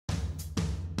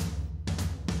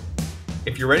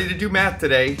If you're ready to do math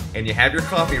today and you have your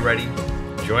coffee ready,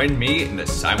 join me in the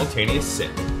simultaneous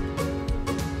sip.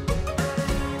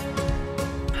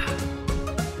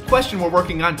 The question we're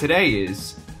working on today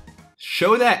is,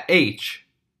 show that H,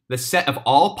 the set of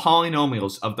all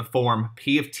polynomials of the form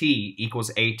P of t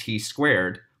equals at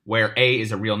squared, where a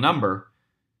is a real number,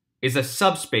 is a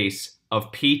subspace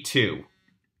of P2.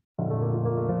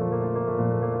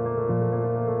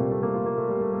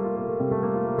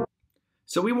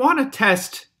 So we want to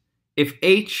test if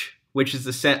H, which is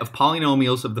the set of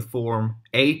polynomials of the form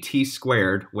at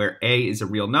squared, where a is a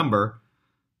real number,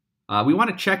 we want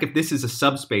to check if this is a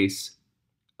subspace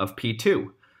of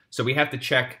P2. So we have to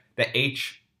check that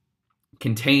H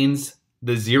contains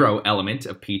the 0 element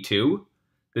of P2.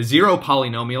 The 0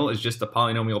 polynomial is just the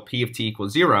polynomial P of t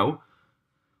equals 0.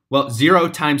 Well, 0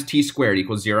 times t squared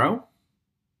equals 0,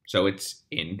 so it's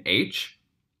in H.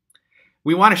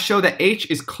 We want to show that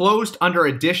H is closed under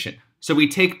addition. So we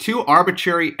take two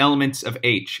arbitrary elements of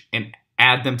H and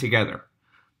add them together.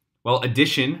 Well,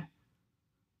 addition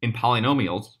in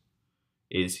polynomials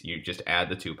is you just add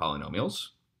the two polynomials.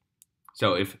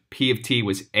 So if P of t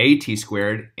was at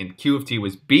squared and Q of t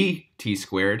was bt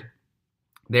squared,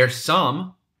 their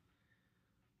sum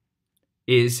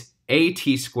is at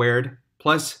squared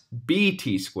plus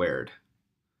bt squared.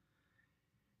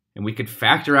 And we could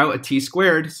factor out a t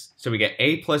squared, so we get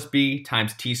a plus b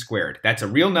times t squared. That's a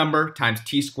real number times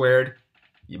t squared.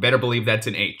 You better believe that's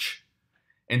an H.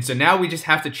 And so now we just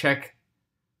have to check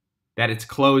that it's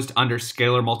closed under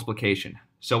scalar multiplication.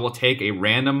 So we'll take an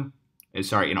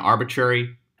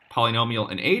arbitrary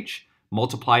polynomial in H,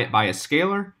 multiply it by a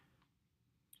scalar.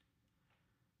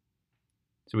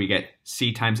 So we get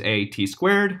c times a t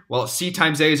squared. Well, c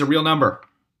times a is a real number,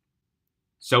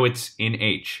 so it's in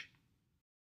H.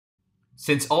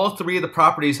 Since all three of the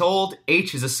properties hold,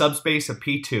 H is a subspace of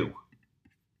P2.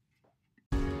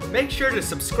 Make sure to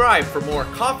subscribe for more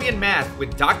Coffee and Math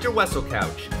with Dr.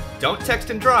 Wesselcouch. Don't text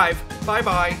and drive.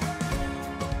 Bye-bye.